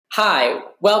Hi,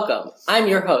 welcome. I'm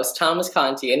your host, Thomas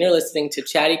Conti, and you're listening to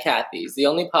Chatty Cathy's, the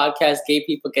only podcast gay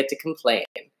people get to complain.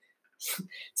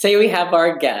 Today we have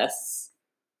our guests,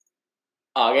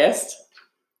 August,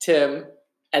 Tim,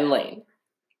 and Lane.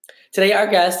 Today our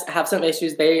guests have some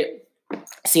issues they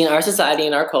see in our society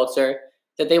and our culture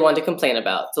that they want to complain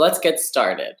about. So let's get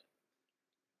started.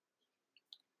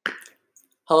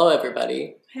 Hello,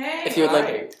 everybody. Hey. If you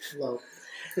would Hello.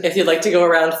 if you'd like to go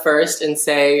around first and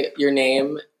say your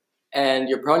name and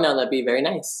your pronoun, that'd be very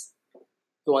nice.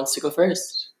 Who wants to go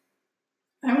first?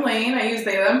 I'm Lane. I use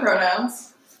they, them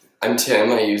pronouns. I'm Tim.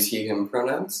 I use he, him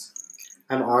pronouns.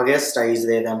 I'm August. I use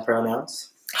they, them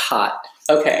pronouns. Hot.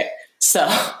 Okay, so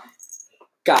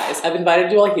guys, I've invited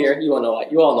you all here. You all know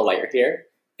why you're here.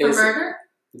 For burger?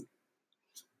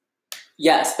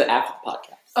 Yes, but after the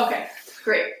podcast. Okay,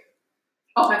 great.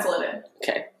 I'll pencil it in.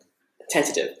 Okay,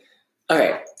 tentative.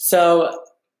 Okay, so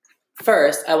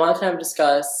first, I want to kind of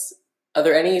discuss, are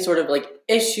there any sort of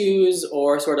issues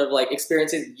or sort of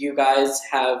experiences you guys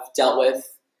have dealt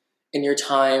with in your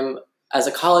time as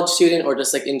a college student, or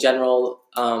just in general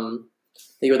that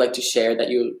you would like to share that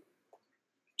you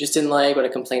just didn't like or to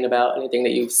complain about? Anything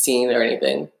that you've seen or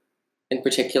anything in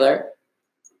particular?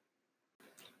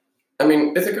 I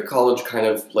mean, Ithaca College kind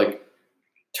of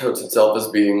totes itself as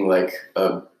being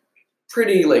a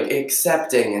pretty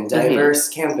accepting and diverse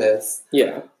campus.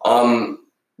 Yeah.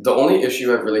 The only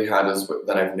issue I've really had is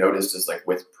that I've noticed is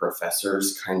with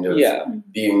professors kind of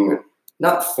being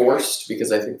not forced,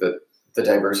 because I think that the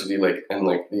diversity and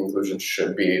the inclusion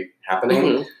should be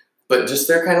happening, but just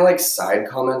their kind of side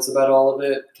comments about all of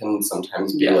it can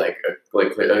sometimes be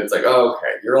it's oh,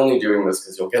 okay, you're only doing this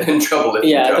because you'll get in trouble if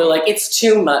you don't. They're it's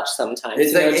too much sometimes.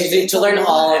 It's to learn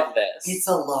all of this. It's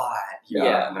a lot.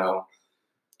 Yeah. No.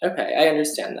 Okay, I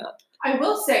understand that. I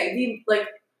will say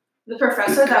the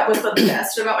professor that was the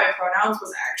best about my pronouns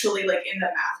was actually in the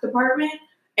math department,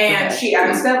 and she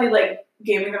accidentally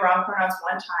gave me the wrong pronouns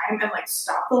one time and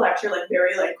stopped the lecture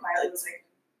very quietly, was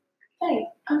hey,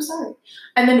 I'm sorry,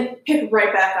 and then picked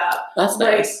right back up. That's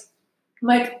nice.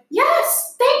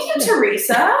 Yes, thank you,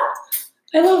 Teresa.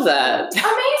 I love that.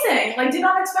 Amazing. Did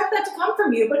not expect that to come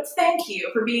from you, but thank you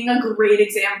for being a great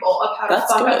example of how to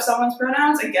fuck up someone's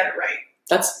pronouns and get it right.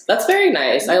 That's very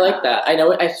nice. I like that. I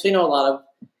actually know a lot of,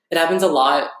 it happens a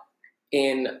lot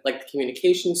in the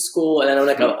communication school, and I know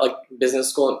a business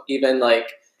school even that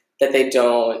they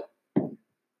don't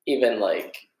even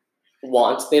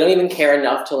they don't even care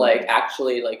enough to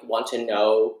actually want to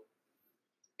know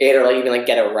it or even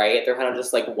get it right. They're kind of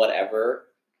just whatever.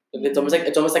 It's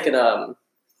almost like a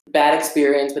bad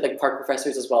experience with park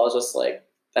professors, as well as just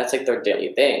that's their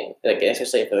daily thing,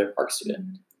 especially if they're a park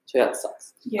student. So that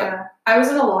sucks. Yeah, I was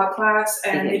in a law class,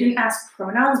 and they didn't ask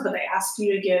pronouns, but they asked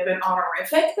you to give an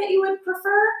honorific that you would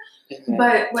prefer. Okay.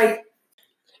 But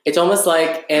it's almost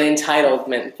like an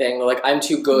entitlement thing. I'm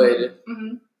too good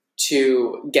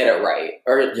to get it right,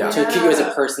 or to keep you as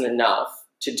a person enough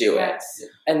to do it.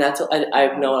 And that's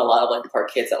I've known a lot of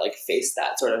park kids that face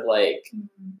that sort of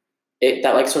it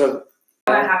that sort of.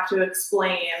 I have to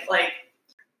explain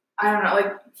I don't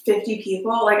know 50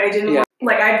 people I didn't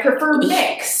I prefer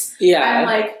mix.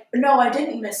 Yeah. And no, I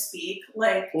didn't misspeak.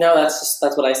 No, that's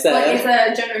what I said. It's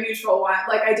a gender neutral one.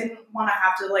 I didn't want to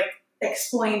have to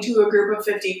explain to a group of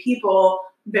 50 people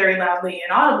very loudly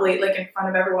and audibly in front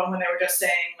of everyone when they were just saying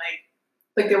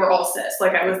they were all cis.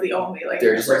 I was the only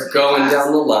they're just going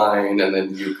down the line, and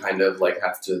then you kind of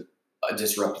have to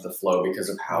disrupt the flow because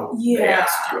of how they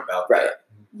asked you about that.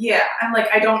 Yeah, and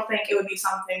I don't think it would be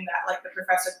something that the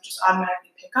professor could just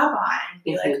automatically pick up on and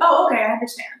be oh, okay, I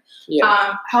understand.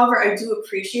 Yeah. However, I do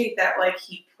appreciate that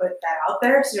he put that out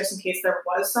there, so just in case there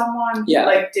was someone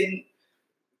who didn't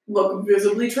look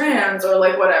visibly trans or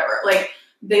whatever.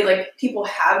 They people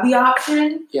have the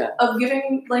option of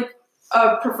giving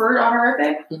a preferred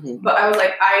honorific, but I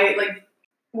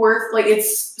was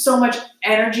it's so much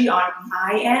energy on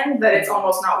my end that it's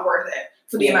almost not worth it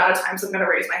for the amount of times I'm going to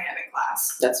raise my hand in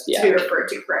class to be referred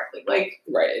to correctly.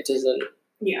 Right, it doesn't.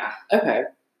 Yeah. Okay,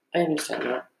 I understand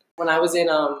that. When I was in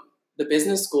the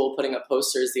business school putting up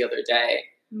posters the other day,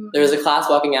 there was a class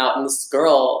walking out, and this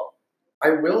girl. I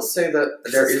will say that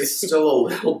there is still a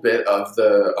little bit of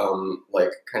the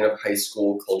kind of high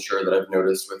school culture that I've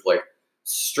noticed with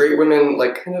straight women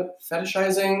kind of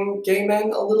fetishizing gay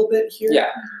men a little bit here.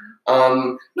 Yeah.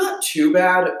 Not too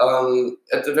bad.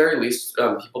 At the very least,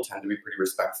 people tend to be pretty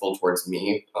respectful towards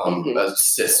me, as a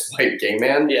cis white gay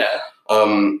man. Yeah.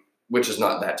 Which is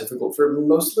not that difficult for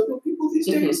most liberal people these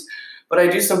days. But I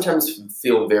do sometimes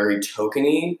feel very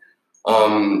tokeny,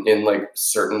 in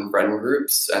certain friend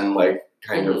groups, and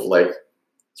kind of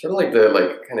sort of like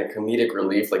the kind of comedic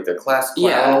relief, like the class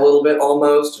clown a little bit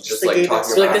almost, just like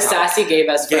talking about like the sassy gay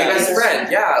best friend. Gay best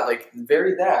friend, yeah, like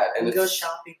very that, and go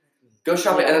shopping. Go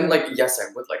shopping, and then like yes,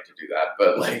 I would like to do that,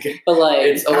 but like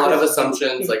it's a lot of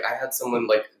assumptions. Like I had someone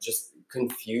like just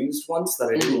confused once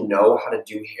that I didn't know how to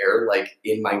do hair like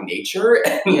in my nature,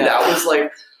 and that was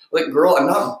like girl, I'm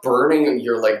not burning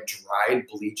your like dried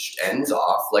bleached ends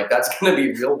off. Like that's gonna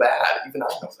be real bad. Even I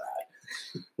know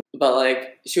that. But,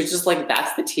 like, she was just like,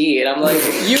 that's the tea. And I'm like,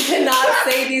 you cannot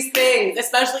say these things,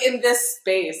 especially in this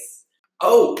space.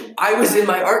 Oh, I was in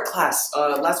my art class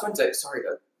last Wednesday. Sorry.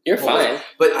 You're fine.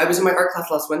 But I was in my art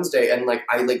class last Wednesday, and, like,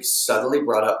 I, like, subtly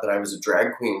brought up that I was a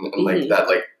drag queen, and, like, that,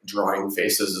 like, drawing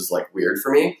faces is, like, weird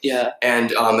for me. Yeah. And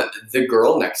the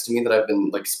girl next to me that I've been,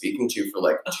 like, speaking to for,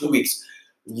 like, 2 weeks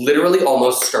literally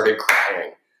almost started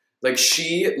crying. Like,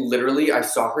 she literally, I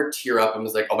saw her tear up and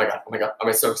was like, oh my God, am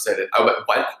I so excited? I went,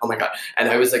 what? Oh my God. And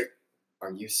I was like, are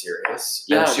you serious?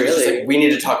 Yeah, and she was just like, we need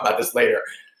to talk about this later.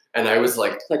 And I was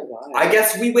like, why? I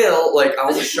guess we will. Like,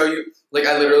 I'll just show you. Like,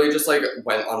 I literally just, like,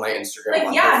 went on my Instagram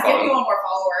on her phone. Give me one more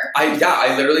follower.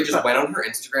 I literally just went on her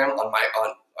Instagram on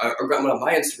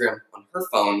my Instagram on her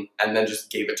phone and then just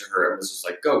gave it to her and was just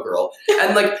like, go girl.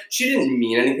 And, like, she didn't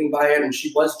mean anything by it and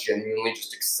she was genuinely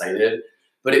just excited.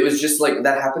 But it was just, like,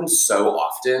 that happens so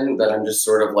often that I'm just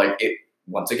sort of, like, it,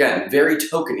 once again, very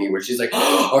tokeny, where she's like,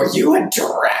 oh, are you a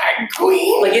drag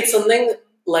queen? Like, it's something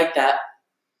like that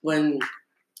when,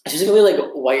 specifically, like,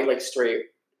 white, like, straight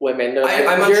women. Like,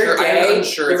 I'm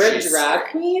unsure you're if she's a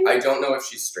drag queen? I don't know if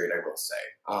she's straight, I will say.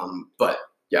 But,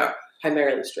 yeah.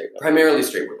 Primarily straight women. Primarily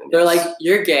straight women, They're like,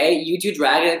 you're gay, you do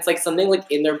drag, and it's, like, something, like,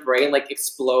 in their brain, like,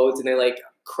 explodes, and they, like,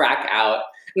 crack out.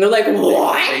 And they're like,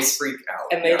 what? They freak out.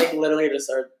 And they like literally just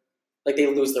are, like they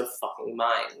lose their fucking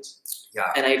mind. Yeah.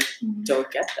 And I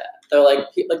don't get that. They're like,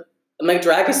 I'm like,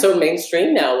 drag is so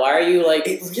mainstream now. Why are you like,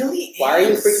 it really why are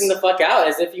you freaking the fuck out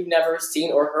as if you've never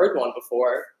seen or heard one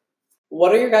before?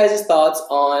 What are your guys' thoughts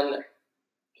on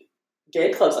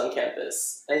gay clubs on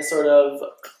campus? And sort of,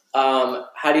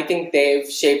 how do you think they've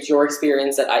shaped your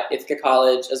experience at Ithaca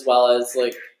College as well as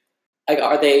like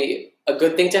are they a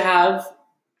good thing to have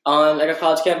on like a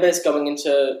college campus going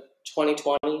into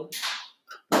 2020,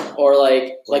 or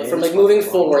like from like moving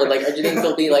forward, like do you think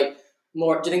they'll be like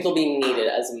more? Do you think they'll be needed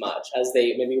as much as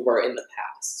they maybe were in the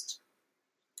past?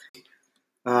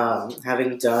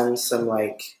 Having done some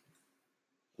like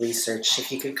research,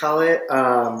 if you could call it,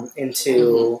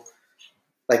 into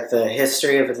like the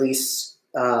history of at least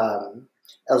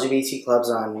LGBT clubs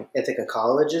on Ithaca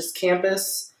College's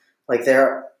campus, like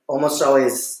they're almost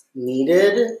always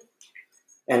needed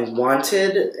and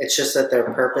wanted. It's just that their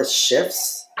purpose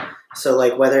shifts. So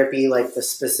like whether it be like the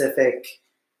specific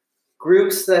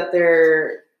groups that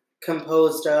they're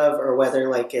composed of, or whether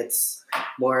like it's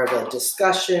more of a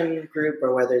discussion group,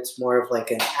 or whether it's more of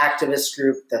like an activist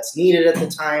group that's needed at the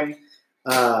time,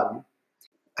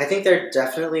 I think they're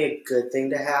definitely a good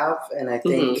thing to have. And I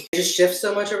think it just shifts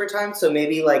so much over time. So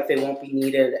maybe like they won't be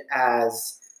needed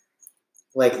as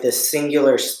like this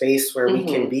singular space where we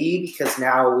can be, because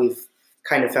now we've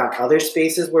kind of found other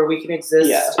spaces where we can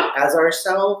exist as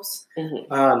ourselves.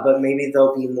 But maybe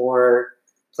there'll be more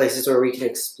places where we can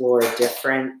explore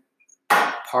different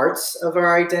parts of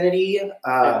our identity.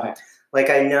 Like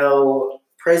I know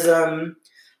Prism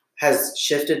has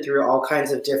shifted through all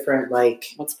kinds of different like...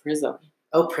 What's Prism?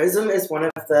 Oh, Prism is one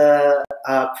of the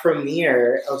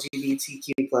premier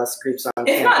LGBTQ plus groups on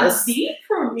campus. It's not the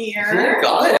premier. Oh,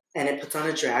 God. And it puts on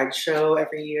a drag show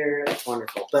every year. It's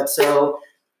wonderful. But so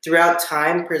throughout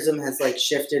time, Prism has like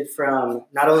shifted from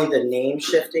not only the name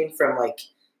shifting from like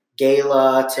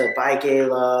gala to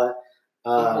bi-gala,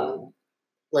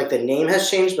 like the name has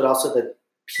changed, but also the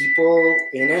people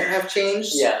in it have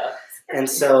changed. Yeah. And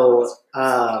so,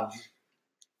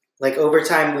 like over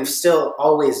time, we've still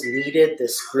always needed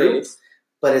this group,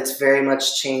 but it's very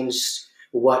much changed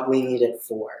what we need it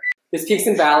for. There's peaks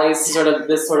and valleys,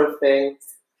 this sort of thing,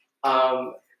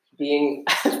 being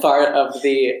part of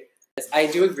the. I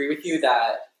do agree with you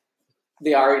that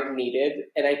they are needed,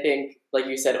 and I think, like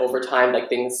you said, over time, like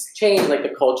things change, like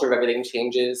the culture of everything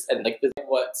changes, and like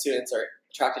what students are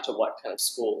attracted to what kind of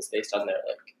schools based on their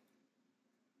like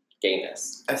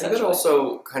gayness. I think it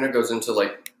also kind of goes into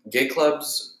like gay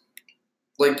clubs.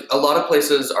 Like a lot of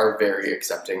places are very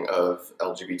accepting of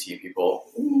LGBT people,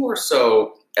 more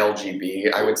so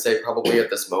LGB. I would say probably at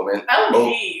this moment.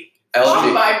 LG.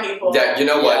 Bi people. Yeah, you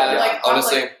know what? Yeah, like,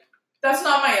 honestly, like, that's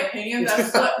not my opinion.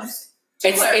 That's what.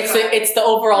 It's the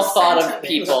overall thought of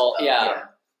people. Yeah,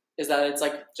 is that it's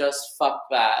like just fuck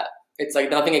that. It's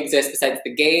like nothing exists besides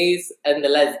the gays and the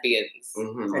lesbians,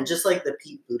 and just like the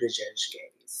Pete Buttigieg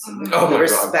gays. gays. Oh my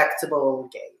respectable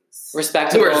gays.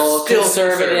 Respectable,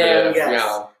 conservative. Yes.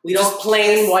 Yeah. We don't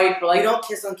plain kiss, white. Like, we don't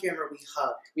kiss on camera. We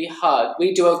hug. We hug.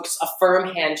 We do a firm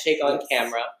handshake on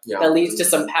camera that leads to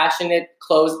some passionate,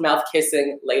 closed mouth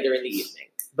kissing later in the evening.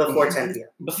 Before 10 p.m.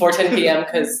 Before 10 p.m.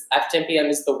 because after 10 p.m.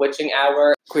 is the witching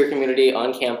hour. Queer community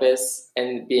on campus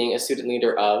and being a student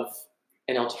leader of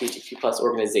an LGBTQ plus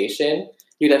organization,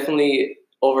 you definitely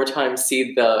over time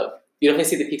see the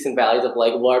peaks and valleys of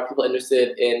like what are people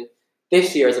interested in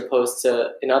this year as opposed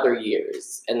to in other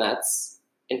years, and that's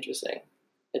interesting.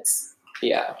 It's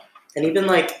and even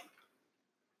like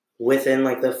within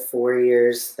like the 4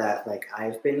 years that like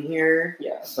I've been here,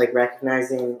 like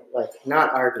recognizing like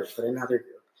not our group but another group.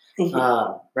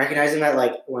 Recognizing that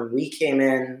like when we came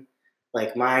in,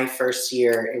 like my first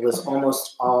year, it was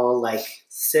almost all like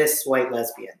cis white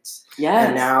lesbians. Yeah.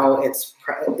 And now it's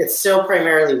still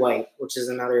primarily white, which is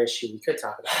another issue we could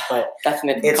talk about. But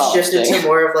it's shifted to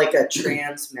more of like a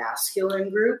trans masculine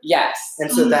group. Yes.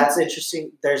 And so that's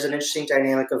interesting. There's an interesting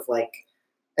dynamic of like,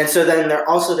 and so then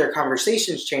their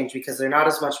conversations change because they're not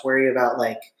as much worried about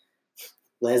like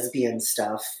lesbian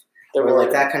stuff. Or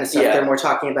like that kind of stuff. They're more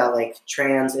talking about like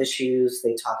trans issues.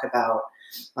 They talk about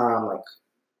like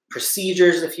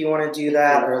procedures if you want to do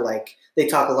that, or like they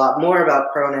talk a lot more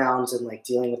about pronouns and like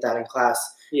dealing with that in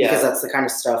class because that's the kind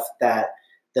of stuff that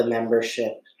the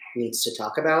membership needs to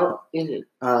talk about.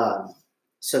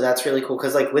 So that's really cool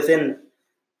because like within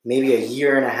maybe a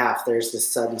year and a half, there's this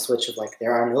sudden switch of like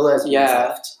there are no lesbians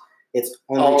left. It's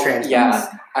only trans.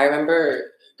 Yeah, I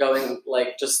remember going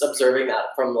like just observing that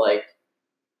from like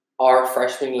our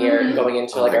freshman year going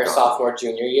into like our sophomore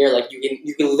junior year, like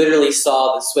you can literally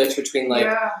saw the switch between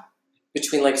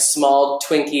like small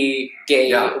Twinkie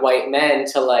gay white men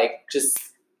to like just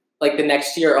like the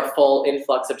next year a full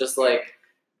influx of just like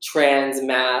trans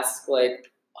mask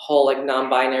like whole like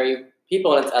non-binary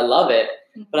people, and I love it.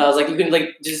 But I was like, you can like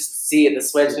just see it, the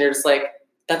switch, and you're just like,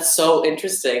 that's so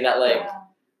interesting that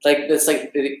like this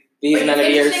like these amount of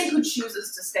years. It's interesting who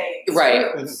chooses to stay.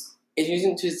 It's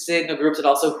using to stay in the groups, and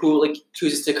also who like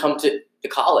chooses to come to the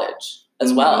college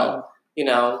as well. You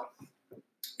know,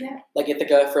 like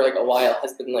Ithaca for like a while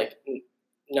has been like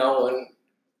known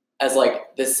as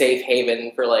like the safe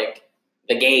haven for like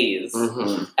the gays,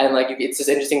 and like it's just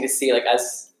interesting to see like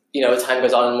as you know time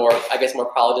goes on, more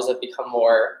more colleges have become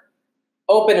more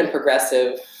open and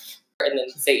progressive, and then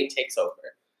Satan takes over.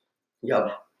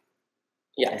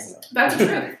 Yes, that's the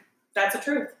truth. That's the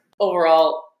truth.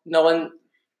 Overall, no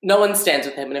one stands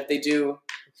with him, and if they do,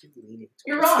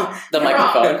 you're wrong.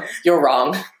 Microphone. You're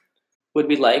wrong. Would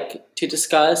we like to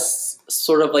discuss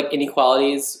sort of like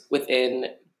inequalities within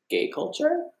gay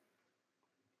culture?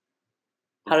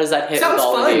 How does that hit Sounds with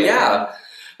all fun, of you?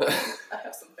 I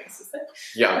have some things to say.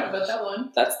 Yeah. About that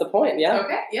one. That's the point, yeah.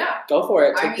 Okay, yeah. Go for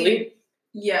it. Take the lead.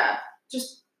 Yeah.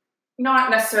 Just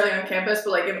not necessarily on campus,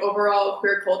 but like in overall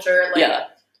queer culture, like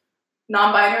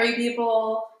non-binary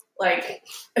people, like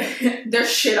they're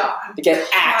shit on. They get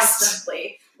axed.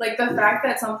 Constantly. Like the fact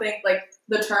that something like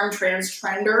the term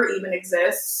transgender even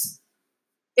exists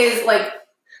is like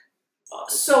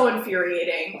so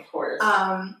infuriating. Of course.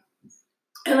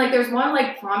 And like there's one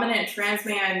like prominent trans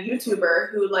man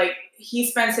YouTuber who like he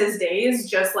spends his days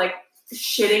just like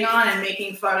shitting on and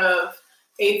making fun of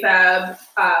AFAB,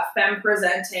 femme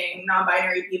presenting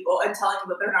non-binary people and telling them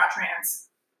that they're not trans.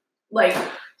 Like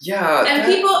and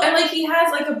people and like he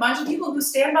has like a bunch of people who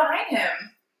stand behind him.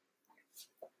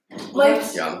 Like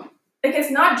like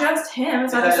it's not just him,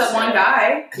 it's not just that one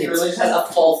guy. He really just has a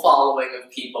full following of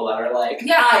people that are like,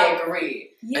 I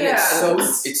agree. And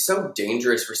it's so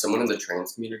dangerous for someone in the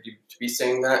trans community to be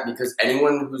saying that, because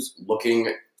anyone who's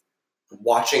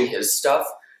watching his stuff,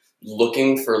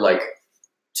 looking for like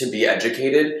to be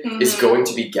educated is going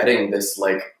to be getting this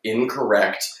like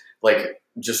incorrect, like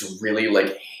just really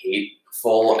like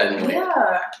hateful and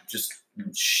like just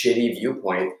shitty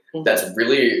viewpoint that's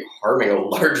really harming a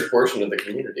large portion of the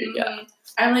community.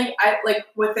 And like I like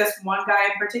with this one guy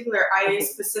in particular, I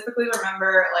specifically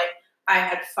remember like I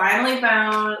had finally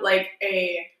found like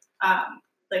a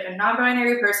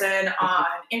non-binary person on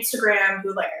Instagram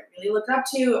who like I really looked up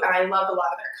to and I loved a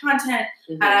lot of their content,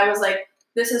 and I was like,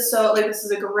 this is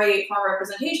a great form of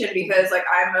representation because like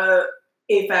I'm a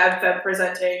femme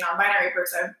presenting non-binary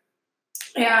person,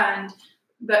 and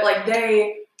that like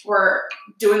they were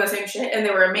doing the same shit, and they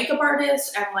were a makeup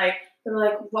artist, and like they were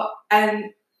like what, and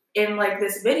in like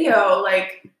this video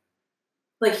like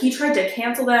he tried to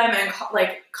cancel them and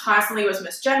like constantly was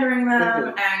misgendering them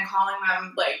and calling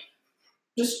them like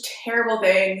just terrible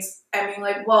things. I mean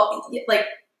like, well, like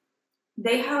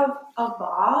they have a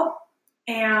bob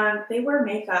and they wear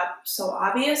makeup, so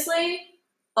obviously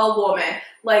a woman.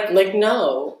 Like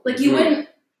no. Like you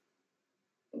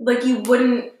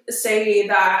wouldn't say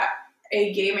that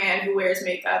a gay man who wears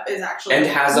makeup is actually and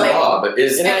has a bob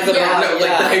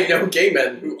I know gay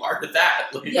men who are that.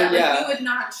 Like, you would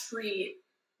not treat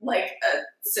like a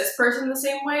cis person the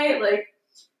same way. Like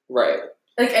right.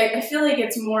 Like I feel like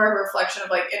it's more a reflection of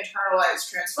like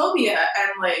internalized transphobia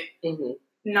and like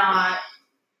not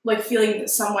like feeling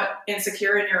somewhat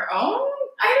insecure in your own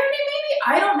identity. Maybe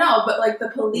I don't know, but like the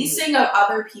policing of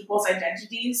other people's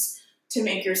identities to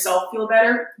make yourself feel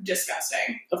better,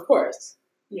 disgusting. Of course.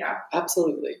 Yeah.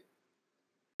 Absolutely.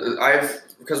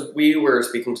 Because we were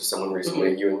speaking to someone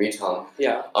recently, you and me, Tom.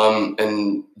 Yeah.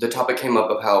 And the topic came up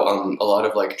of how a lot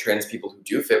of like trans people who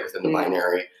do fit within the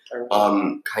binary,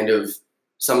 kind of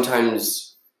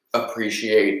sometimes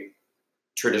appreciate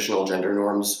traditional gender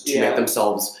norms to make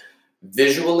themselves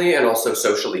visually and also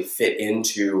socially fit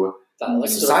into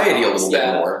society a little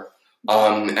bit more,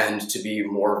 and to be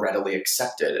more readily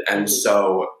accepted. And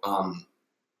so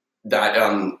that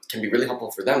can be really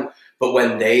helpful for them. But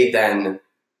when they then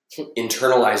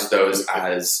internalize those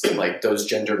as like those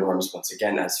gender norms once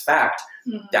again as fact,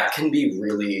 that can be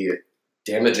really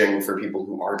damaging for people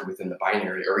who aren't within the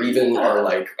binary, or even are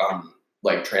like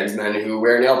trans men who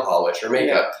wear nail polish or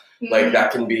makeup. Like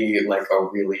that can be like a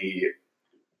really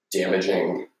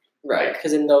damaging, right?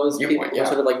 Because in those people, you're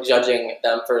sort of like judging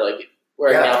them for like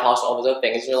wearing nail polish, all those other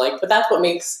things. And you're like, but that's what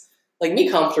makes like me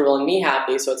comfortable and me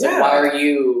happy. So it's like, why are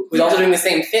you, who's also doing the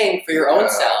same thing for your own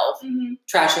self,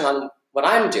 trashing on what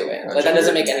I'm doing? Like that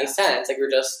doesn't make any sense. Like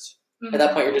you're just at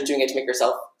that point, you're just doing it to make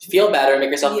yourself feel better,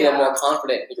 make yourself feel more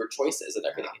confident in your choices and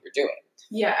everything that you're doing.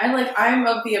 Yeah, and like I'm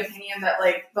of the opinion that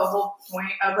like the whole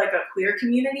point of like a queer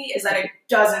community is that it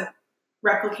doesn't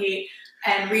replicate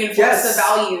and reinforce the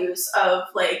values of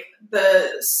like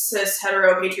the cis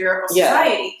hetero patriarchal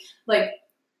society. Like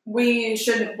we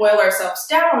shouldn't boil ourselves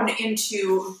down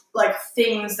into like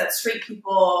things that straight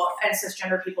people and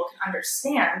cisgender people can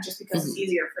understand just because it's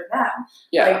easier for them.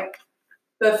 Like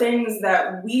the things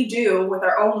that we do with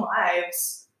our own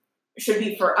lives should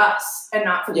be for us and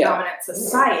not for the dominant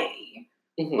society.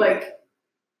 Like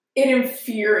it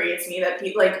infuriates me that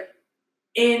people like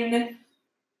in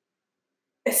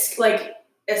like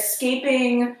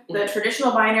escaping the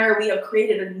traditional binary, we have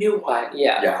created a new one.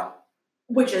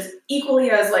 Which is equally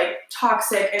as like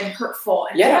toxic and hurtful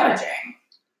and damaging.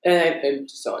 And I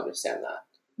just don't understand that.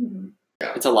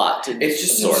 It's a lot. It's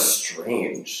just so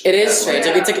strange. It is strange.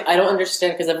 Like, it's like I don't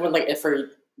understand because everyone like for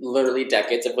literally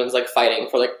decades everyone's like fighting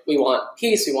for like we want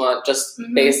peace, we want just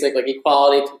basic like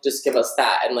equality, to just give us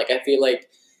that. And like I feel like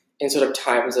in sort of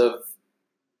times of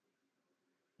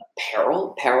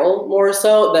peril more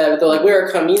so, that they're like we're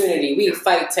a community, we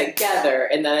fight together,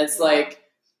 and then it's like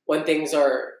when things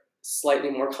are slightly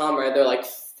more calmer, they're like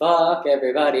fuck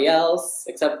everybody else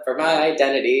except for my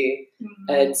identity.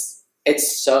 And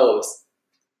it's so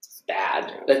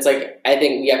bad. It's like I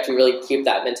think we have to really keep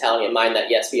that mentality in mind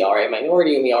that yes, we are a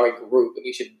minority and we are a group and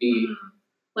we should be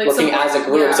like working as a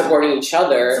group, supporting each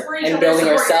other and building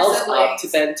ourselves up to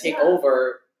then take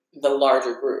over the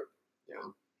larger group.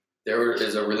 There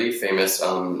is a really famous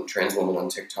trans woman on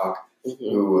TikTok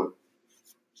who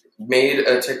made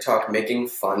a TikTok making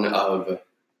fun of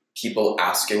people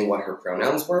asking what her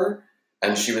pronouns were,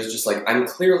 and she was just like, I'm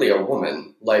clearly a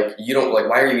woman, like you don't like,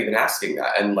 why are you even asking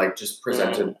that? And like just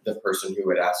presented the person who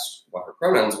had asked what her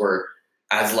pronouns were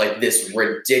as like this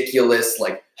ridiculous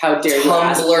like how dare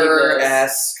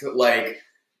Tumblr-esque like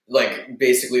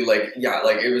basically like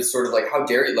like it was sort of like how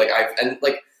dare you, like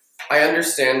I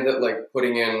understand that like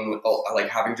putting in like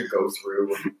having to go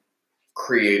through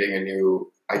creating a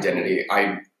new identity.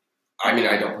 I mean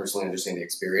I don't personally understand the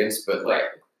experience, but like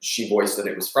she voiced that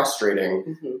it was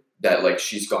frustrating that like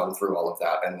she's gone through all of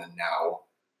that and then now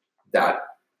that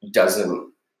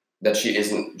she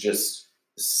isn't just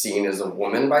seen as a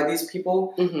woman by these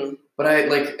people. But I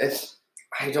think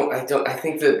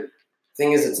the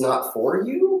thing is it's not for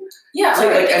you. Yeah,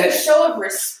 like it's a show of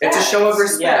respect. It's a show of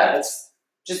respect. Yeah, it's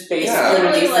just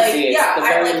basically decency.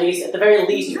 At the very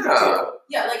least you can do.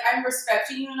 Yeah, like I'm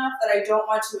respecting you enough that I don't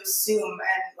want to assume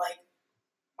and like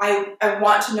I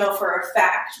want to know for a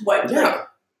fact what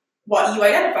you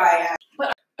identify as.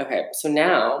 Okay, so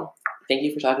now, thank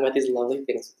you for talking about these lovely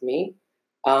things with me.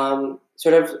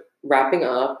 Sort of wrapping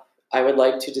up, I would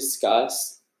like to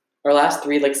discuss our last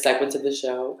 3 like segments of the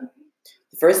show.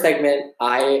 The first segment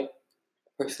I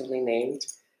personally named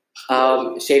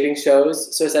Shaping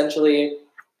Shows. So essentially,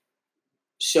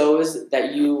 shows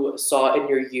that you saw in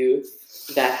your youth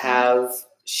that have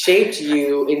shaped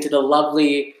you into the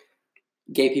lovely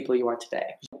gay people you are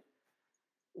today.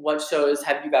 what shows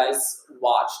have you guys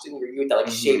watched in your youth that like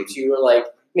shaped you, or like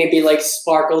maybe like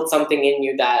sparkled something in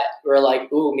you that were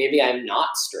like, ooh, maybe I'm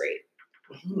not straight?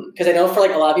 Because I know for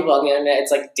like a lot of people on the internet,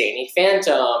 it's like Danny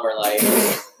Phantom or like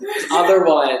other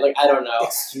one. Like I don't know.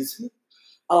 Excuse me.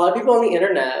 A lot of people on the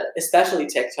internet, especially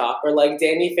TikTok, are like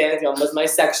Danny Phantom was my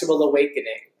sexual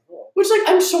awakening. Which like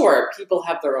I'm sure people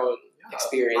have their own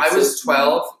experiences. I was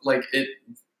 12. Like it.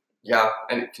 Yeah,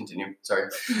 and continue. Sorry.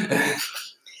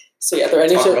 So yeah, are there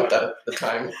any shows about that at the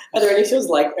time? Are there any shows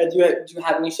like? Do you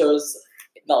have any shows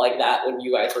that like that when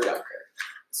you guys were younger?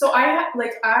 So I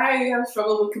have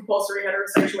struggled with compulsory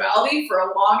heterosexuality for a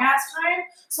long ass time.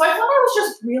 So I thought I was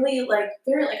just really like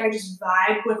very like I just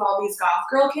vibe with all these goth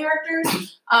girl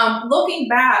characters. Looking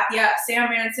back, yeah, Sam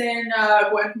Manson,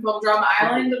 Gwen from Double Drama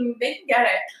Island, they can get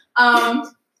it.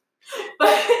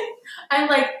 But and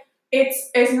like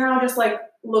it's now just like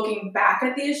looking back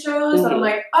at these shows that I'm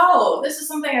like, oh, this is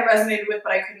something I resonated with,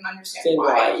 but I couldn't understand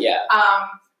why. Yeah.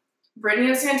 Brittany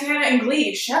and Santana and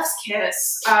Glee, Chef's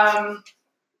Kiss.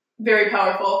 Very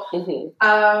powerful.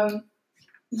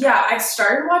 Yeah, I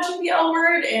started watching The L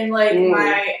Word in like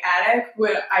my attic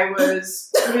when I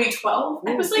was maybe 12.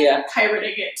 I was like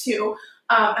pirating it too.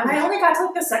 And I only got to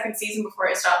like the second season before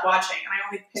I stopped watching, and I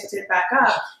only picked it back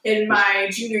up in my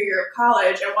junior year of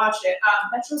college and watched it.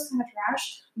 That show's kind of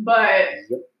trash, but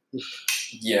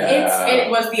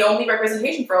it was the only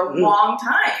representation for a long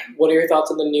time. What are your thoughts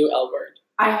on the new L Word?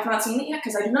 I have not seen it yet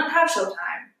because I do not have Showtime.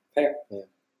 Fair. Yeah.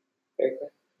 Very fair.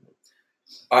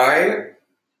 I,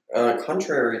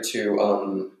 contrary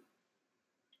to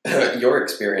your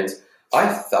experience, I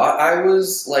thought I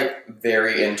was like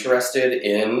very interested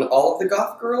in all of the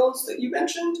goth girls that you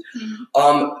mentioned.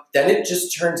 Then it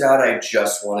just turns out I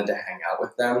just wanted to hang out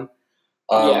with them.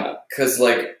 Because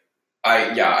like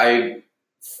I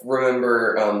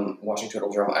remember watching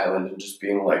Total Drama Island and just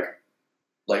being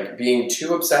like being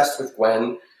too obsessed with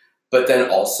Gwen, but then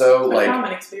also like a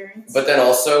common experience. But then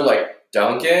also like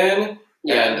Duncan.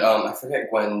 Yeah. And I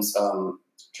forget Gwen's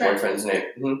boyfriend's name.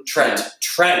 Trent.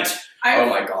 Oh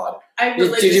my god.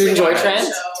 Did you enjoy Trent?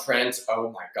 Trent, oh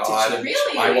my god.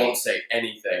 Really? I won't say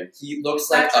anything. He looks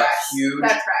that like tracks. A huge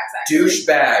that tracks,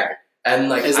 douchebag. And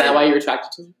like is that why you're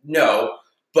attracted to him? No.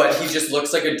 But he just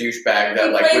looks like a douchebag that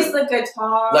he plays the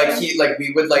guitar.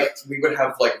 We would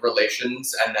have like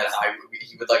relations, and then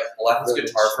he would like pull out his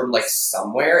guitar from like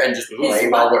somewhere and just play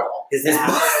while we're his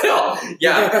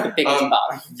yeah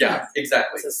yeah,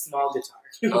 exactly. It's a small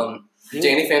guitar.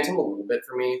 Danny Phantom a little bit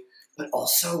for me, but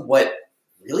also what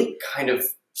really kind of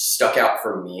stuck out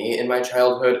for me in my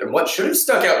childhood, and what should have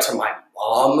stuck out to my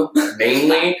mom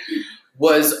mainly,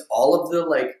 was all of the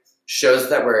like shows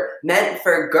that were meant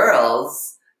for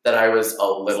girls that I was a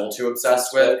little too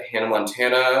obsessed with. Hannah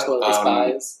Montana. Totally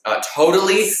Spies.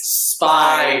 Totally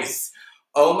Spies.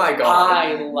 Oh my god.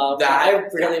 I love that. I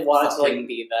really wanted to like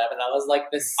be that, but I was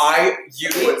like this.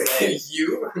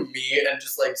 You, me, and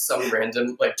just like some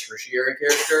random like tertiary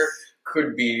character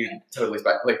could be Totally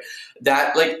Spies. Like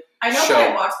that, like. I know that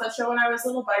I watched that show when I was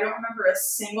little, but I don't remember a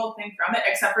single thing from it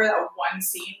except for that one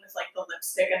scene with like the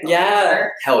lipstick and the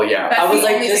leather. Hell yeah! That's I was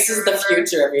like, this is the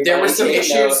future. There were some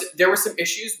issues. There were some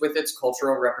issues with its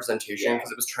cultural representation because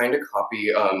it was trying to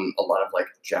copy a lot of like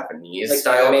Japanese like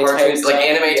style cartoons, like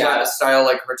anime style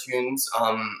like cartoons.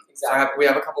 Exactly. We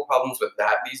have a couple problems with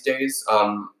that these days.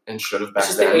 And should have back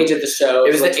then. Then. The age of the show.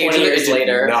 It was like the age of years it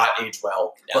later. Did not age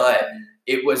well, but.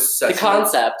 It was such the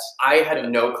concept. I had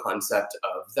no concept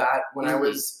of that when I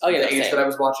was the age that I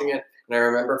was watching it, and I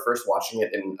remember first watching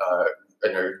it in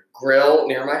a grill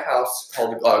near my house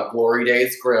called Glory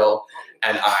Days Grill,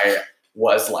 and I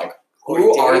was like,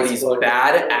 "Who are these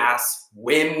badass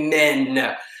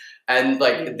women?" And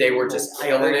like they were just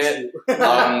killing it.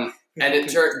 And it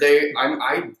turned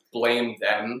I blame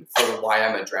them for why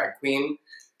I'm a drag queen.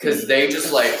 Because they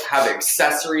just, like, have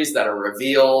accessories that are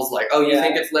reveals. Like, oh, you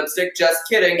think it's lipstick? Just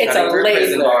kidding. It's a laser.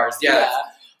 Prison bars. Yeah.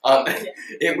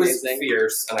 It was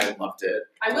fierce, and I loved it.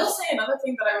 I will say another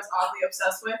thing that I was oddly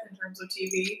obsessed with in terms of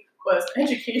TV was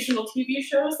educational TV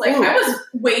shows. Like, I was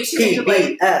way too into,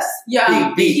 like... PBS.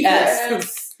 Yeah.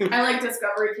 PBS. I like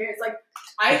Discovery Kids. Like,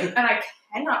 I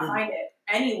cannot find it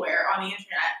anywhere on the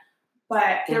internet.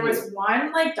 But there was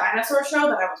one, like, dinosaur show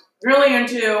that I was really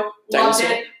into. Loved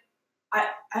it.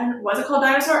 Was it called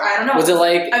Dinosaur? I don't know. Was it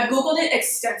like... I Googled it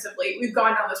extensively. We've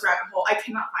gone down this rabbit hole. I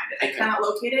cannot find it. I cannot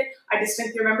locate it. I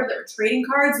distinctly remember there were trading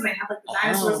cards and they had like the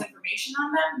dinosaurs' information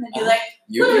on them. And they'd be like,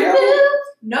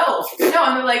 no.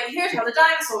 And they're like, here's how the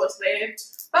dinosaur was lived.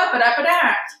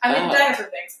 Ba-ba-da-ba-da. I like dinosaur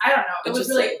things. I don't know. It was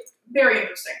really very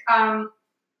interesting.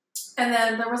 And And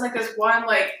then there was like this one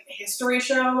like history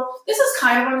show. This is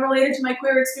kind of unrelated to my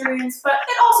queer experience, but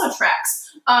it also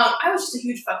tracks. I was just a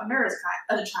huge fucking nerd as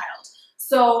a child.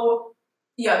 So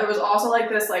yeah, there was also like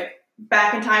this like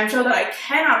back in time show that I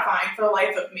cannot find for the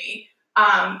life of me.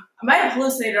 I might have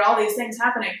hallucinated all these things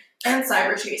happening. And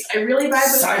Cyber Chase. I really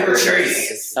vibe with Cyber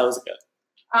Chase. That was good.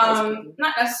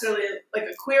 Not necessarily like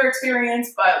a queer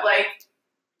experience, but like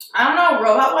I don't know,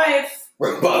 Robot Wife.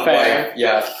 Robot Wife,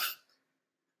 yeah.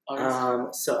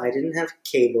 So I didn't have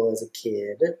cable as a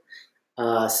kid.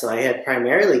 So I had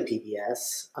primarily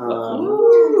PBS.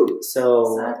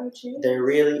 So there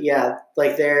really,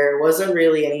 like there wasn't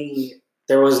really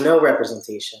there was no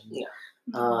representation. Yeah.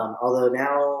 Although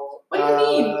now. What do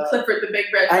you mean, Clifford the Big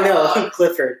Red Dog? I know,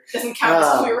 Clifford. Doesn't count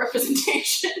as queer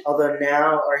representation. Although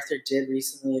now Arthur did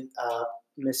recently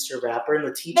Mr. Rapper and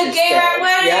the Teacher's The Gay Rat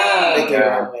Wedding! Yeah, the Gay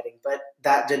Rat Wedding. But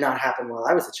that did not happen while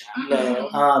I was a child.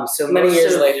 No. So many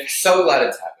years later. So glad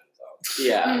it's happened, though.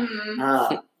 Yeah.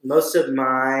 Mm-hmm. Most of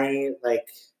my, like...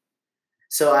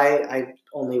 So I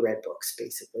only read books,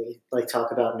 basically. Like,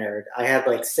 talk about nerd. I had,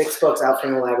 like, 6 books out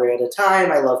from the library at a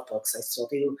time. I love books. I still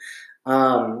do. Hey,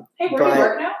 where do you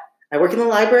work now? I work in the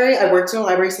library. I worked in the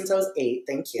library since I was 8.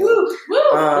 Thank you. Woo, woo.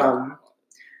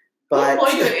 But who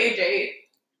employed you at age 8?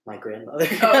 My grandmother.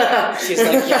 Oh. She's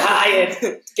like, you're hired.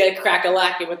 Get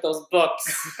crack-a-lacking with those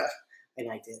books.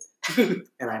 And I did.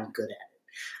 And I'm good at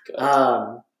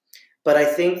it. But I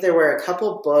think there were a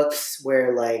couple books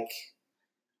where, like,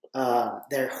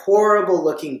 they're horrible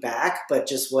looking back, but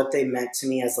just what they meant to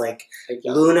me as, like,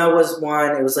 Luna was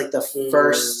one. It was, like, the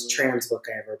first trans book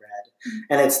I ever read.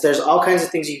 And there's all kinds of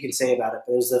things you can say about it,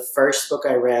 but it was the first book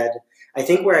I read, I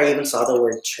think, where I even saw the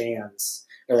word trans.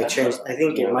 Or, like, trans. I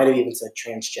think it might have even said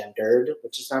transgendered,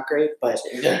 which is not great, but,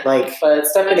 like... But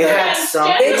it's definitely... They had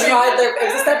something. They tried their...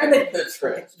 It's definitely the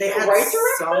trend. They had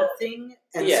something,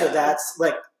 and so that's,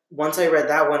 like, once I read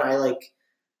that one, I, like,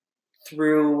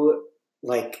 through,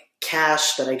 like,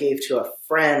 cash that I gave to a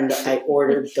friend, I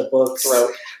ordered the books.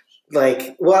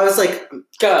 Like, well, I was like,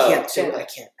 I can't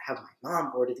have my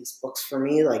mom order these books for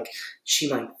me. Like, she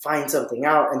might find something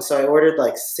out. And so I ordered,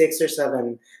 like, 6 or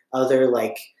 7 other,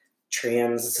 like,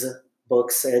 trans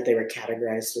books. They were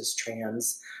categorized as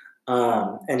trans.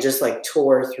 And just, like,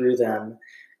 tore through them.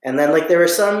 And then, like, there were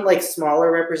some, like,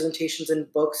 smaller representations in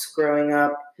books growing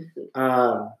up.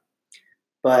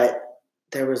 But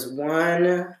there was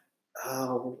one...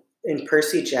 in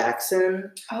Percy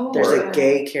Jackson, there's a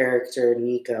gay character,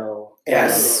 Nico.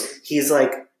 And he's,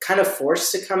 like, kind of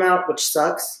forced to come out, which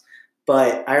sucks.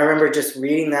 But I remember just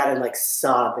reading that and, like,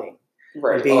 sobbing.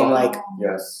 And being like,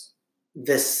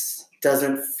 this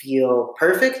doesn't feel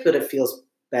perfect, but it feels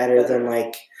better than,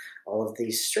 like, all of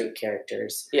these straight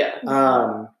characters. Yeah.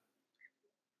 But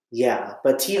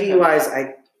TV-wise,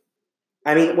 I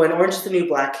mean, when Orange is the New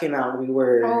Black came out, we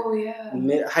were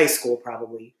high school,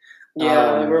 probably.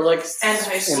 Yeah, we were like and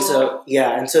high school.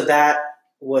 And so that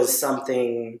was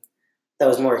something that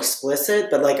was more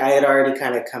explicit, but like I had already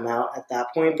kind of come out at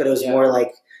that point, but it was more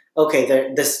like,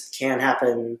 okay, this can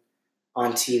happen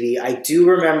on TV. I do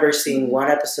remember seeing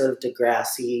one episode of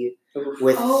Degrassi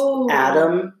with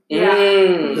Adam,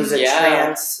 who's a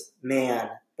trans man,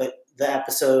 but the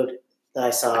episode that I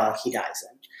saw, he dies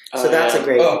in. So that's a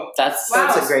great, that's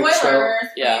a great show.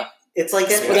 Yeah. It's like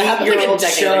an 8-year-old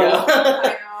show.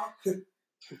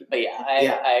 But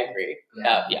yeah, I agree.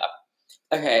 Yeah.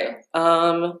 Okay.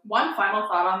 One final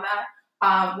thought on that.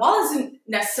 While it isn't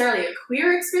necessarily a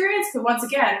queer experience, but once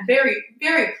again, very,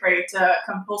 very prey to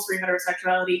compulsory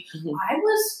heterosexuality, I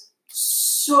was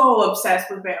so obsessed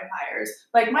with vampires.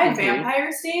 Like, my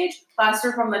vampire stage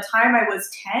lasted from the time I was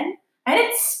 10, and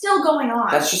it's still going on.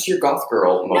 That's just your goth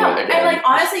girl moment again. And, like,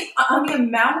 honestly, on the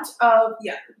amount of...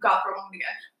 Yeah, goth girl moment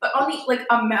again. But on the, like,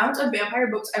 amount of vampire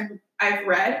books I've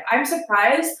read, I'm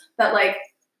surprised that, like,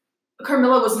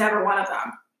 Carmilla was never one of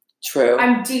them. True.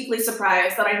 I'm deeply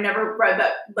surprised that I never read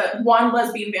that one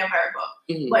lesbian vampire book.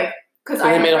 Like, because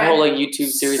I made a whole, like, YouTube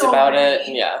series about it.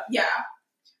 Yeah.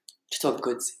 Just a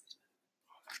good series.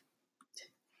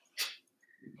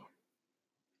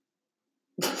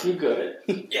 You good?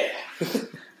 Yeah.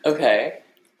 Okay.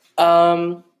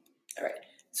 All right.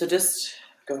 So just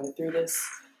going through this.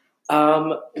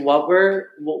 Okay.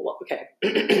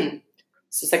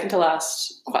 So second to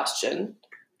last question.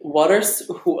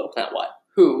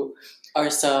 Who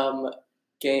are some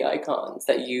gay icons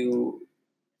that you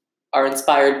are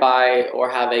inspired by or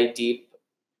have a deep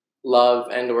love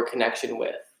and or connection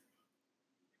with?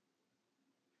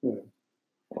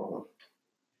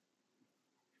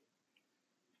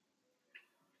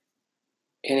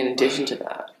 And in addition to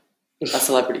that, a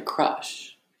celebrity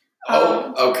crush.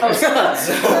 Okay.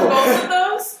 For both of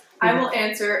those, I will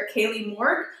answer Kaylee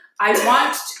Morg. I'm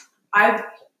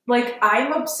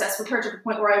obsessed with her to the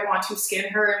point where I want to skin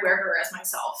her and wear her as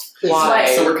myself. Why?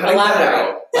 So we're cutting that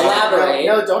out. Elaborate.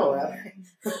 No, don't elaborate.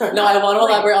 No, I want to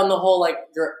elaborate on the whole, like,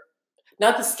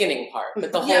 not the skinning part,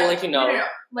 but the whole, like, No.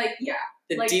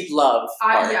 The deep love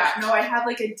part. I have,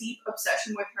 like, a deep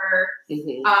obsession with her.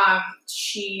 Mm-hmm.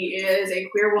 She is a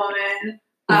queer woman.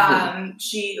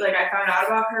 She, like, I found out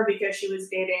about her because she was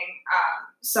dating,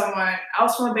 someone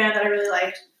else from a band that I really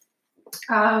liked.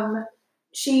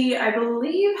 She, I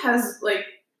believe, has, like,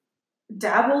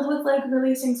 dabbled with, like,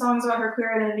 releasing songs about her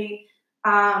queer identity.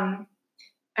 And,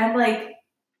 like,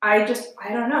 I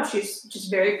don't know. She's just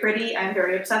very pretty. I'm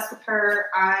very obsessed with her.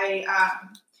 I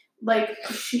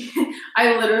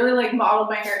literally, like, modeled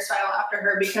my hairstyle after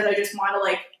her because I just want to,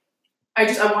 like, I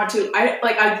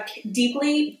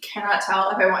deeply cannot tell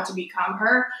if I want to become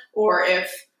her or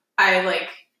if I, like,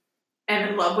 am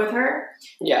in love with her.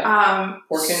 Yeah.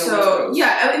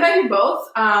 It might be both.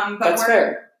 But That's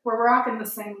fair. We're rocking the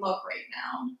same look right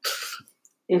now.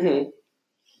 Mm-hmm.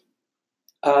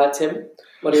 Tim,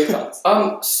 what are your thoughts?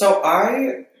 So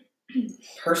I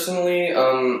personally,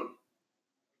 I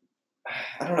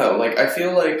don't know, like, I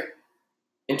feel like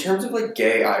in terms of, like,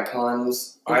 gay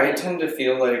icons, I tend to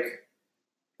feel like,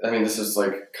 I mean, this is,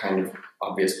 like, kind of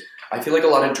obvious. I feel like a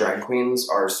lot of drag queens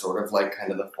are sort of, like,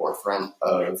 kind of the forefront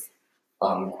of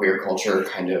queer culture,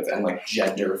 kind of, and, like,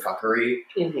 gender fuckery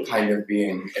kind of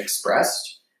being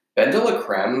expressed. Ben de la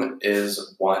Creme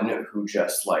is one who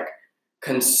just, like,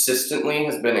 consistently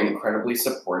has been incredibly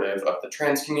supportive of the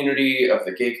trans community, of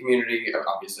the gay community,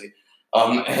 obviously,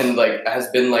 and, like, has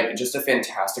been, like, just a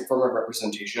fantastic form of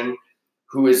representation,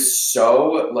 who is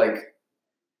so, like,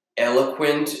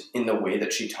 eloquent in the way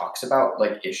that she talks about,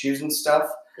 like, issues and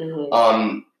stuff.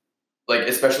 Like,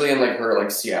 especially in, like, her,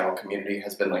 like, Seattle community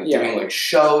has been, like, doing, like,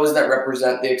 shows that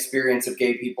represent the experience of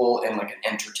gay people in, like, an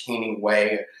entertaining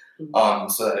way.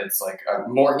 So that it's, like,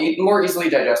 more easily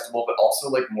digestible, but also,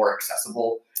 like, more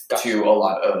accessible to a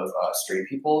lot of straight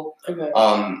people.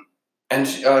 And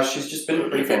she's just been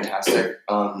pretty fantastic.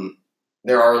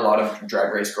 There are a lot of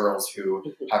Drag Race girls who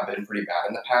have been pretty bad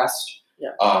in the past.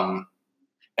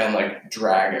 And, like,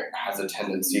 drag has a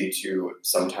tendency to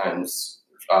sometimes,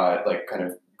 like, kind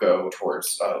of go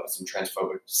towards some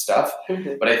transphobic stuff.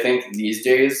 But I think these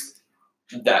days,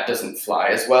 that doesn't fly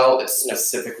as well. It's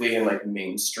specifically in, like,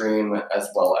 mainstream, as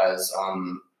well as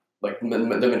like the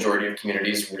majority of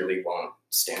communities really won't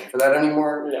stand for that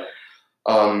anymore.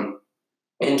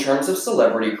 In terms of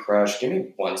celebrity crush, give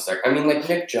me 1 sec. I mean, like,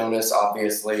 Nick Jonas,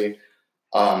 obviously.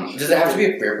 Does it have to be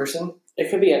a queer person? It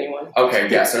could be anyone. Okay,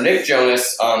 yeah. So Nick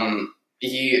Jonas,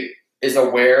 he is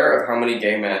aware of how many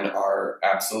gay men are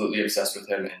absolutely obsessed with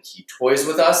him, and he toys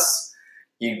with us.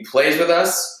 He plays with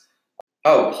us.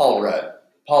 Oh, Paul Rudd.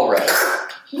 Oh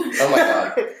my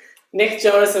god. Nick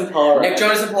Jonas and Paul Rudd. Nick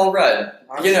Jonas and Paul Rudd.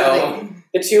 You know,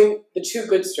 the two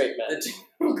good straight men. The two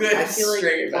good I feel like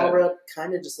straight men. Paul Rudd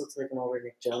kind of just looks like an older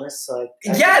Nick Jonas. So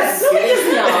Yes. No,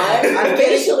 he's not. I'm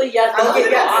Facially, yes.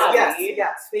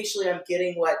 Yes. Facially, I'm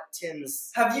getting what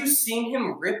Tim's. Have you seen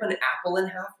him rip an apple in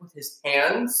half with his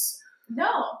hands?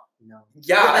 No.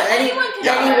 Yeah. Anyone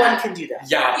can do that.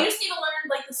 Yeah. You just need to learn,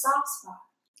 like, the soft spot.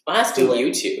 I'll ask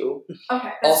you two.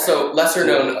 Okay. Also, lesser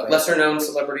known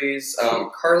celebrities,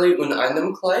 Carly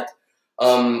Uneinnemkleid,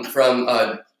 from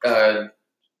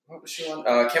what was she on?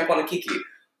 Camp Wanakiki.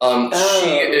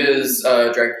 She is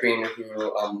a drag queen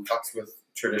who fucks with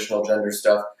traditional gender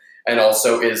stuff, and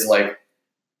also is, like,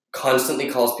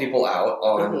 constantly calls people out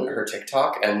on her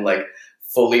TikTok, and, like,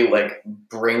 fully, like,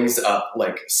 brings up,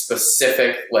 like,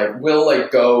 specific, like, will, like,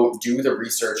 go do the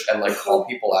research and, like, call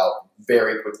people out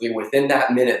very quickly within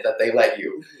that minute that they let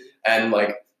you, and,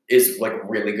 like, is, like,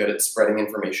 really good at spreading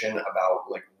information about,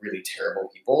 like, really terrible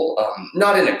people,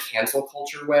 not in a cancel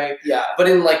culture way, but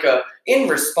in, like, in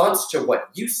response to what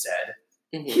you said,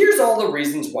 here's all the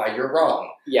reasons why you're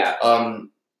wrong.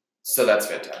 So that's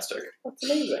fantastic. That's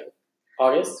amazing.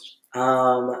 August?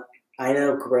 I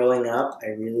know growing up, I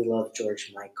really loved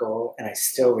George Michael, and I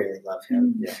still really love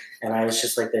him. And I was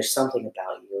just like, there's something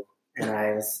about you. And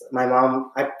I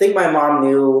think my mom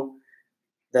knew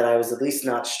that I was at least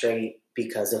not straight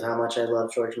because of how much I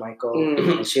love George Michael.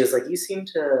 And she was like, you seem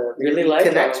to really like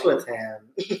connect with him.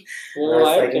 And I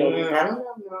was like, I don't know.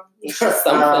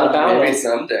 Something about maybe it.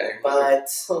 someday. But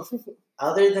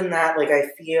other than that, like, I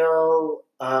feel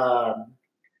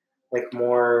like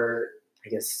more, I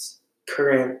guess,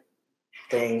 current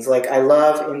things. Like, I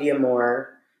love India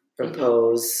Moore from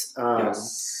Pose.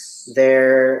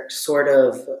 They're sort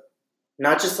of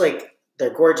not just, like,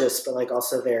 they're gorgeous, but, like,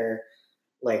 also they're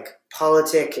like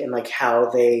politic and like how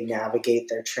they navigate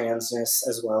their transness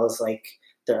as well as like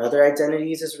their other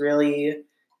identities is really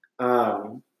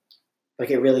like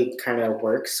it really kind of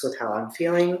works with how I'm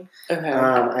feeling. Okay.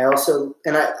 I also,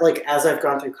 and I like, as I've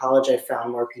gone through college, I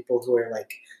found more people who are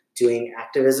like doing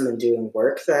activism and doing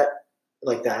work that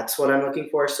like, that's what I'm looking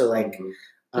for. So like,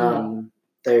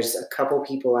 there's a couple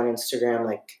people on Instagram,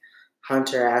 like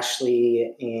Hunter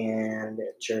Ashley and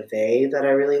Gervais that I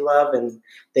really love. And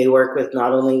they work with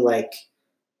not only like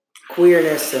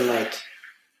queerness and like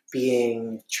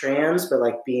being trans, but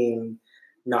like being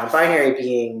non-binary,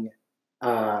 being,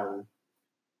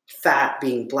 fat,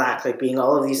 being black, like being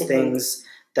all of these things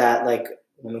that like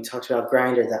when we talked about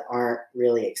Grindr that aren't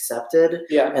really accepted,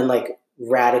 and like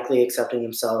radically accepting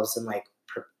themselves and like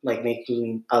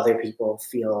making other people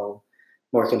feel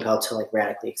more compelled to like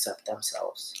radically accept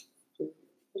themselves.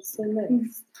 That's so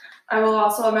nice. I will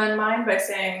also amend mine by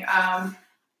saying I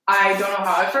don't know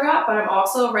how I forgot, but I'm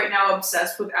also right now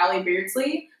obsessed with Allie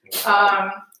Beardsley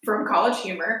from College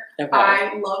Humor. Okay.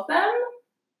 I love them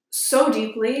so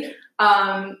deeply.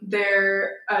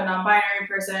 They're a non-binary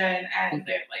person, and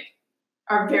they like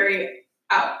are very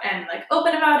out and like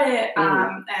open about it.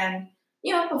 And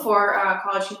you know, before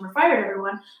College Humor fired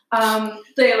everyone,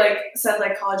 they like said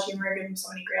like College Humor gave them so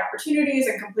many great opportunities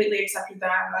and completely accepted them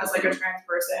as like a trans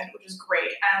person, which is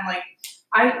great. And like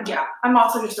I'm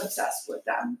also just obsessed with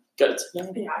them. Good.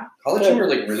 Yeah. College Humor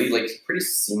like really like pretty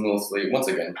seamlessly. Once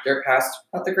again, their past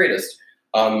not the greatest.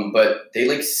 But they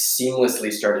like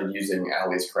seamlessly started using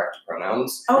Allie's correct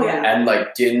pronouns. Oh yeah. And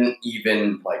like didn't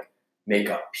even like make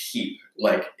a peep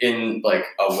like in like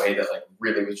a way that like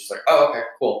really was just like, oh okay,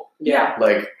 cool. Yeah.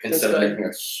 Like instead of making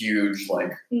a huge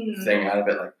like thing out of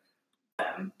it,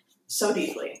 like so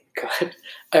deeply. Good.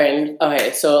 All right.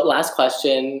 Okay. So last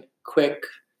question. Quick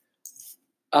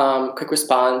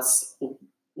response.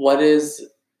 What is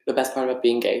the best part about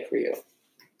being gay for you?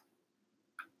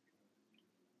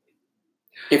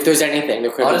 If there's anything,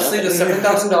 honestly, the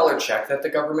 $7,000 check that the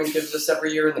government gives us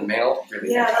every year in the mail,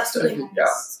 really fantastic. That's really nice. Yeah,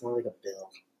 it's more like a bill.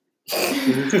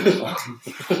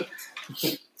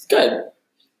 It's good.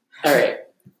 All right.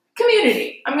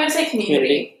 Community. I'm gonna say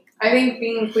community. I think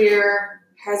being queer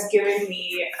has given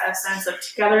me a sense of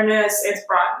togetherness. It's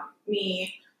brought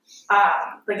me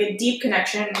like a deep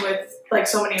connection with like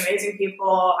so many amazing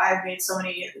people. I've made so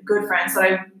many good friends that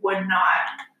I would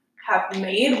not have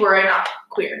made were I not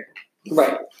queer.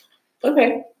 Right.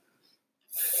 Okay.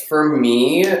 For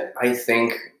me, I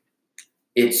think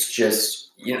it's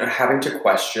just, you know, having to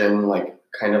question like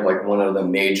kind of like one of the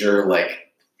major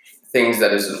like things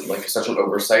that is like such an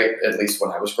oversight, at least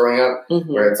when I was growing up,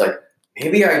 where it's like,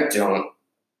 maybe I don't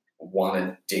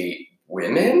want to date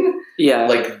women. Yeah.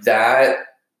 Like that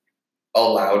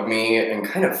allowed me and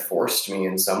kind of forced me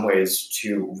in some ways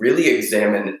to really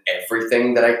examine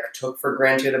everything that I took for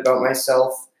granted about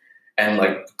myself. And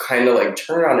like kind of like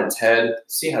turn it on its head,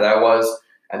 see how that was,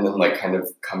 and then like kind of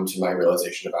come to my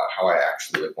realization about how I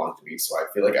actually like wanted to be. So I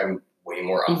feel like I'm way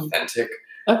more authentic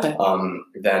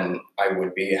than I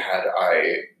would be had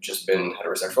I just been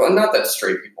heterosexual. And not that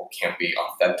straight people can't be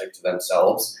authentic to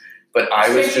themselves, but I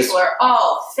was just straight people are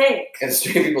all fake. And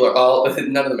straight people are all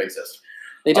none of them exist.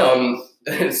 They don't.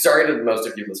 Sorry to most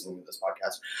of you listening to this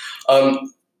podcast.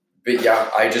 But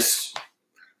yeah, I just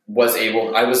was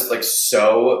able. I was like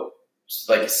so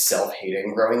like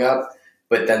self-hating growing up,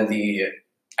 but then the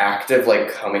act of like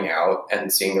coming out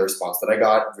and seeing the response that I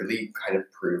got really kind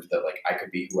of proved that like I could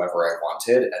be whoever I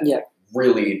wanted and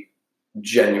really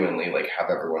genuinely like have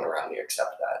everyone around me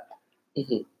accept that.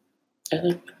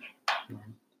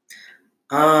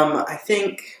 I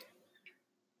think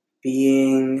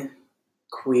being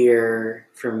queer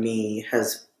for me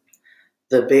has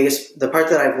the part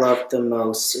that I've loved the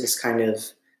most is kind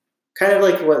of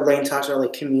like what Lane talked about,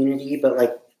 like community, but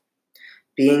like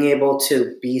being able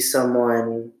to be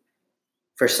someone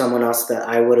for someone else that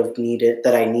I would have needed,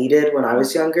 that I needed when I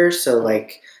was younger. So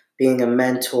like being a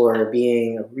mentor,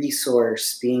 being a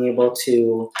resource, being able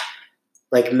to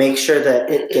like make sure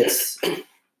that it's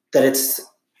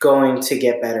going to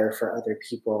get better for other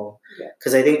people.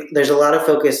 Because I think there's a lot of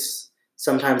focus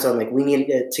sometimes on like we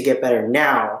need it to get better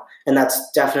now, and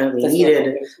that's definitely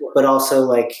needed, but also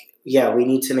like we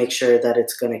need to make sure that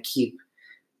it's going to keep,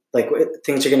 like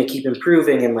things are going to keep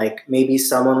improving, and like maybe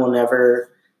someone will never,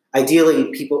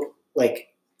 ideally people like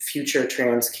future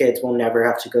trans kids will never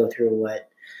have to go through what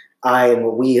I and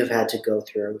what we have had to go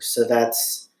through. So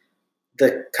that's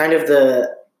the kind of a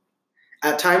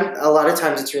lot of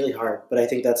times it's really hard, but I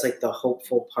think that's like the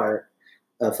hopeful part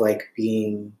of like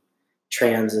being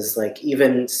trans is like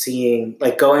even seeing,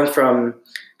 like going from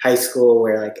high school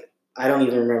where like I don't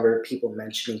even remember people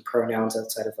mentioning pronouns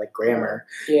outside of like grammar.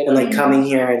 And like coming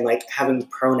here and like having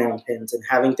pronoun pins and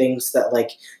having things that like,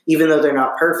 even though they're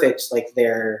not perfect, like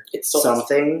they're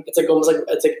something. It's like almost like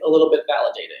it's like a little bit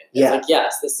validating. It's like,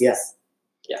 yes, this is.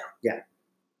 Yeah.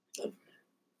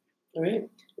 All right.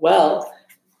 Well,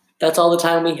 that's all the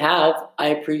time we have. I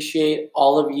appreciate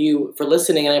all of you for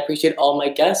listening, and I appreciate all my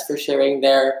guests for sharing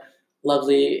their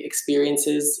lovely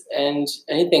experiences and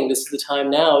anything. This is the time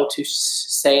now to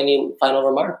say any final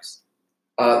remarks.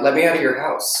 Let me out of your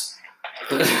house.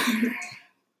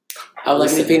 I would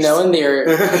like to be known they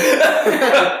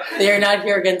are not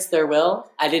here against their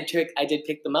will. I did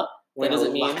pick them up. That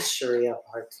doesn't mean luxury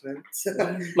apartment.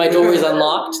 My door is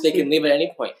unlocked. They can leave at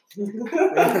any point.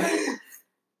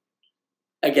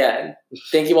 Again,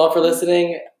 thank you all for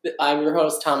listening. I'm your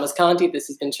host, Thomas Conti. This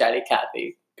has been Chatty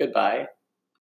Cathy. Goodbye.